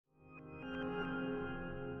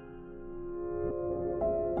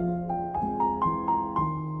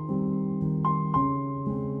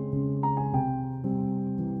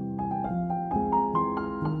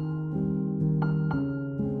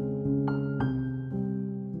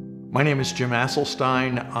My name is Jim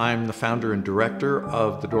Asselstein. I'm the founder and director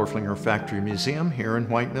of the Dorflinger Factory Museum here in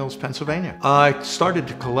White Mills, Pennsylvania. I started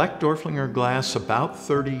to collect Dorflinger glass about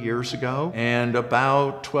 30 years ago, and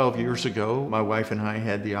about 12 years ago, my wife and I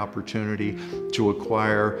had the opportunity to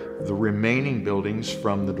acquire the remaining buildings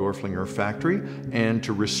from the Dorflinger factory and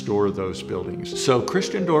to restore those buildings. So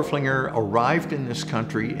Christian Dorflinger arrived in this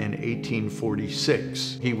country in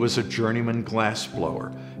 1846. He was a journeyman glass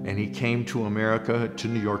blower, and he came to America, to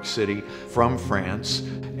New York City, from France,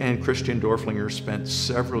 and Christian Dorflinger spent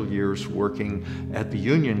several years working at the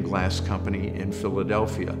Union Glass Company in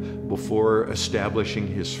Philadelphia before establishing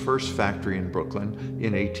his first factory in Brooklyn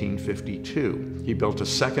in 1852. He built a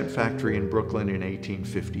second factory in Brooklyn in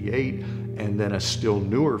 1858, and then a still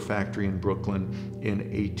newer factory in Brooklyn in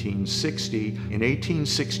 1860. In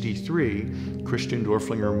 1863, Christian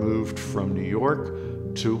Dorflinger moved from New York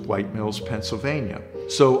to White Mills, Pennsylvania.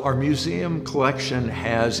 So our museum collection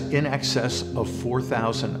has in excess of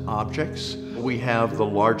 4,000 objects. We have the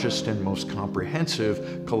largest and most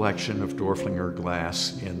comprehensive collection of Dorflinger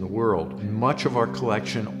glass in the world. Much of our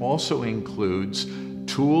collection also includes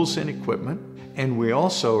tools and equipment, and we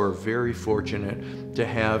also are very fortunate to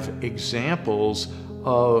have examples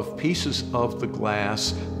of pieces of the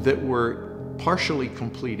glass that were partially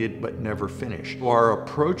completed but never finished. Our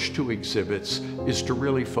approach to exhibits is to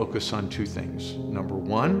really focus on two things. Number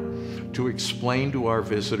one, to explain to our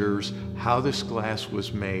visitors how this glass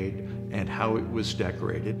was made and how it was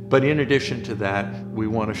decorated. But in addition to that, we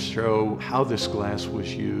want to show how this glass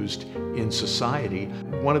was used in society.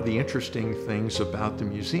 One of the interesting things about the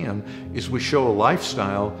museum is we show a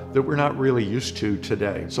lifestyle that we're not really used to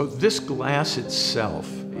today. So this glass itself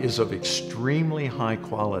is of extremely high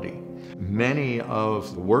quality. Many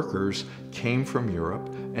of the workers came from Europe,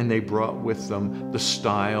 and they brought with them the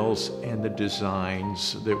styles and the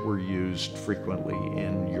designs that were used frequently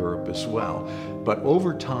in Europe as well. But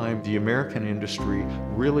over time, the American industry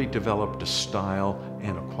really developed a style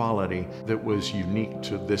and a quality that was unique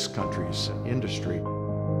to this country's industry.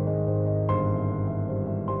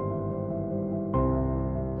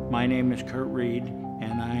 My name is Kurt Reed,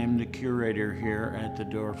 and I am the curator here at the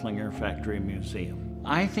Dorflinger Factory Museum.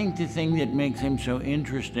 I think the thing that makes him so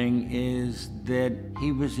interesting is that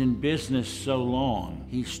he was in business so long.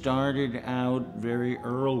 He started out very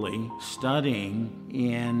early studying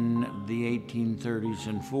in the 1830s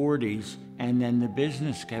and 40s, and then the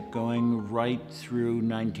business kept going right through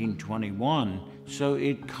 1921. So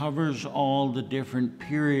it covers all the different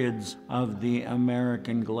periods of the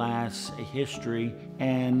American glass history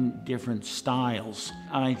and different styles.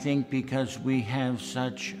 I think because we have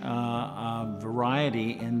such a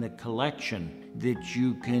variety in the collection that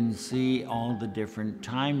you can see all the different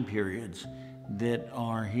time periods that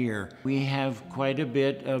are here. We have quite a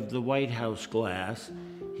bit of the White House glass.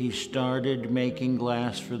 He started making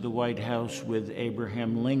glass for the White House with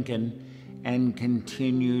Abraham Lincoln and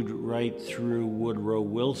continued right through Woodrow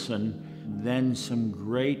Wilson. Then some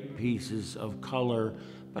great pieces of color,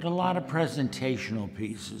 but a lot of presentational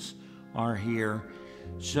pieces are here.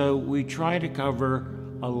 So we try to cover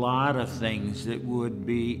a lot of things that would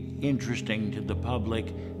be interesting to the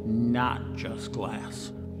public, not just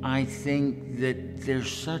glass. I think that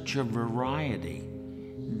there's such a variety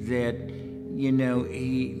that, you know,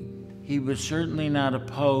 he was certainly not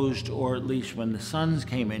opposed, or at least when the Sons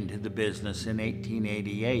came into the business in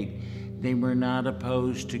 1888, they were not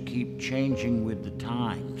opposed to keep changing with the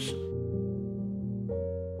times.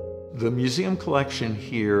 The museum collection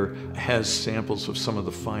here has samples of some of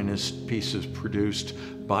the finest pieces produced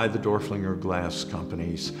by the Dorflinger glass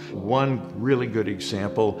companies. One really good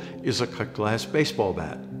example is a cut glass baseball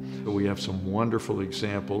bat. We have some wonderful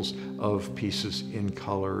examples of pieces in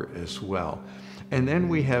color as well. And then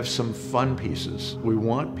we have some fun pieces. We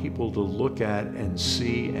want people to look at and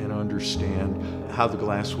see and understand how the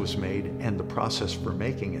glass was made and the process for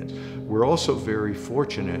making it. We're also very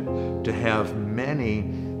fortunate to have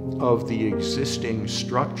many of the existing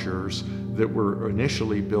structures that were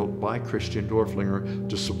initially built by Christian Dorflinger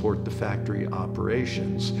to support the factory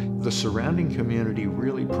operations. The surrounding community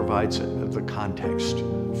really provides the context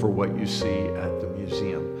for what you see at the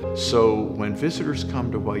museum. So when visitors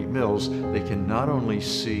come to White Mills, they can not only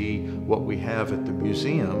see what we have at the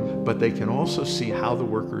museum, but they can also see how the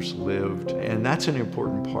workers lived, and that's an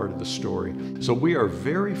important part of the story. So we are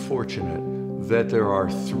very fortunate that there are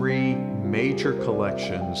three major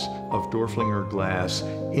collections of Dorflinger glass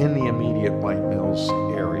in the immediate White Mills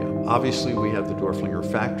area. Obviously, we have the Dorflinger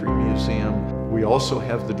Factory Museum. We also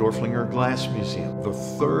have the Dorflinger Glass Museum. The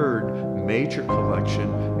third major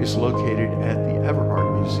collection is located at the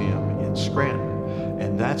Everhart Museum in Scranton.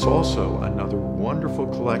 And that's also another wonderful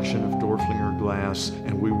collection of Dorflinger glass,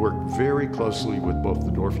 and we work very closely with both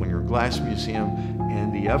the Dorflinger Glass Museum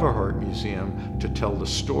and the Everhart Museum to tell the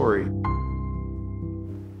story.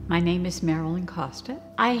 My name is Marilyn Costa.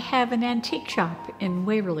 I have an antique shop in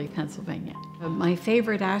Waverly, Pennsylvania. My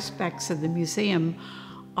favorite aspects of the museum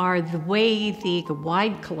are the way the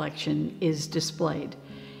wide collection is displayed.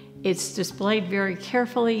 It's displayed very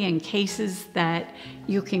carefully in cases that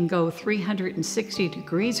you can go 360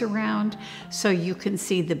 degrees around, so you can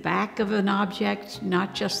see the back of an object,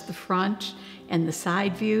 not just the front and the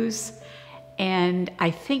side views. And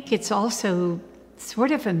I think it's also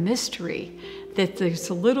sort of a mystery that there's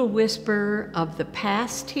a little whisper of the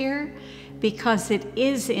past here, because it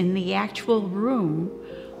is in the actual room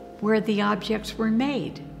where the objects were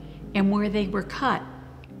made and where they were cut.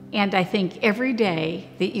 And I think every day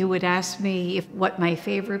that you would ask me what my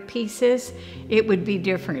favorite piece is, it would be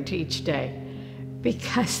different each day,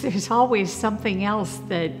 because there's always something else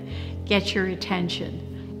that gets your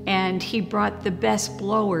attention. And he brought the best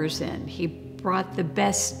blowers in. He brought the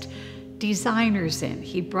best designers in.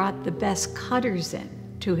 He brought the best cutters in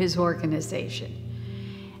to his organization.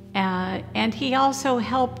 And he also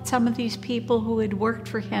helped some of these people who had worked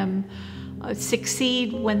for him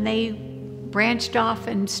succeed when they branched off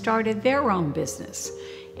and started their own business.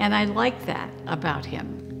 And I like that about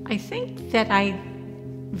him. I think that I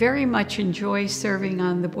very much enjoy serving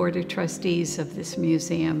on the board of trustees of this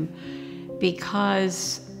museum,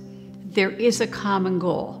 because there is a common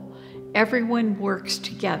goal. Everyone works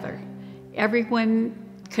together. Everyone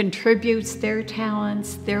contributes their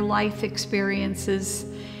talents, their life experiences,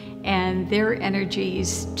 and their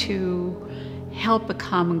energies to help a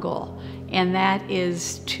common goal. And that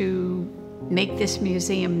is to make this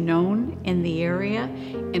museum known in the area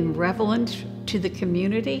and relevant to the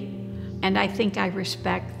community. And I think I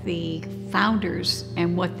respect the founders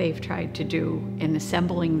and what they've tried to do in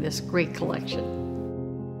assembling this great collection.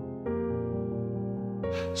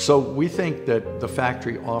 So we think that the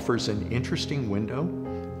factory offers an interesting window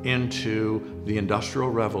into the Industrial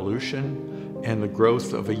Revolution and the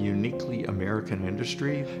growth of a uniquely American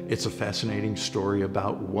industry. It's a fascinating story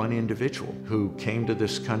about one individual who came to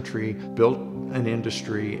this country, built an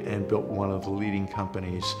industry, and built one of the leading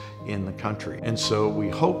companies in the country. And so we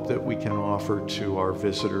hope that we can offer to our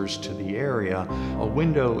visitors to the area a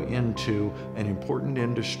window into an important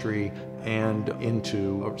industry and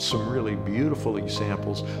into some really beautiful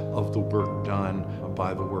examples of the work done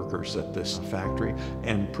by the workers at this factory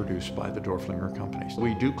and produced by the Dorflinger companies.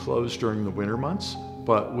 We do close during the winter months,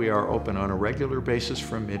 but we are open on a regular basis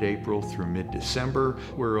from mid-April through mid-December.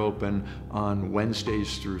 We're open on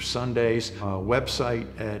Wednesdays through Sundays. Website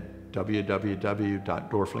at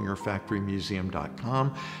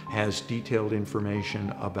www.dorflingerfactorymuseum.com has detailed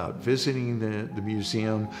information about visiting the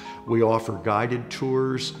museum. We offer guided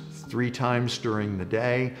tours 3 times during the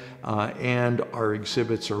day, and our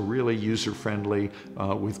exhibits are really user-friendly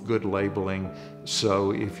with good labeling.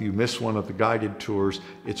 So if you miss one of the guided tours,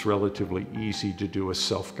 it's relatively easy to do a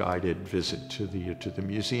self-guided visit to the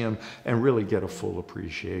museum and really get a full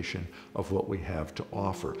appreciation of what we have to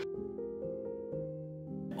offer.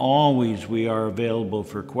 Always we are available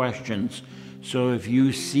for questions. So if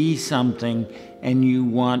you see something and you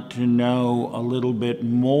want to know a little bit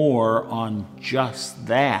more on just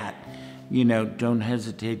that, don't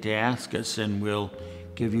hesitate to ask us, and we'll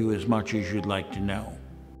give you as much as you'd like to know.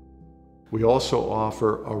 We also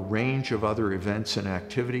offer a range of other events and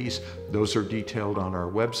activities. Those are detailed on our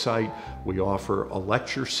website. We offer a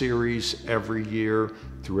lecture series every year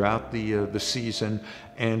throughout the season,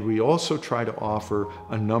 and we also try to offer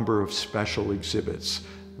a number of special exhibits.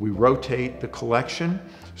 We rotate the collection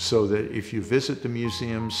so that if you visit the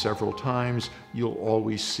museum several times, you'll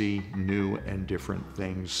always see new and different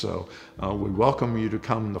things. So we welcome you to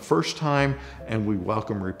come the first time, and we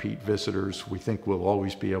welcome repeat visitors. We think we'll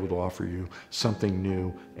always be able to offer you something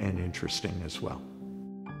new and interesting as well.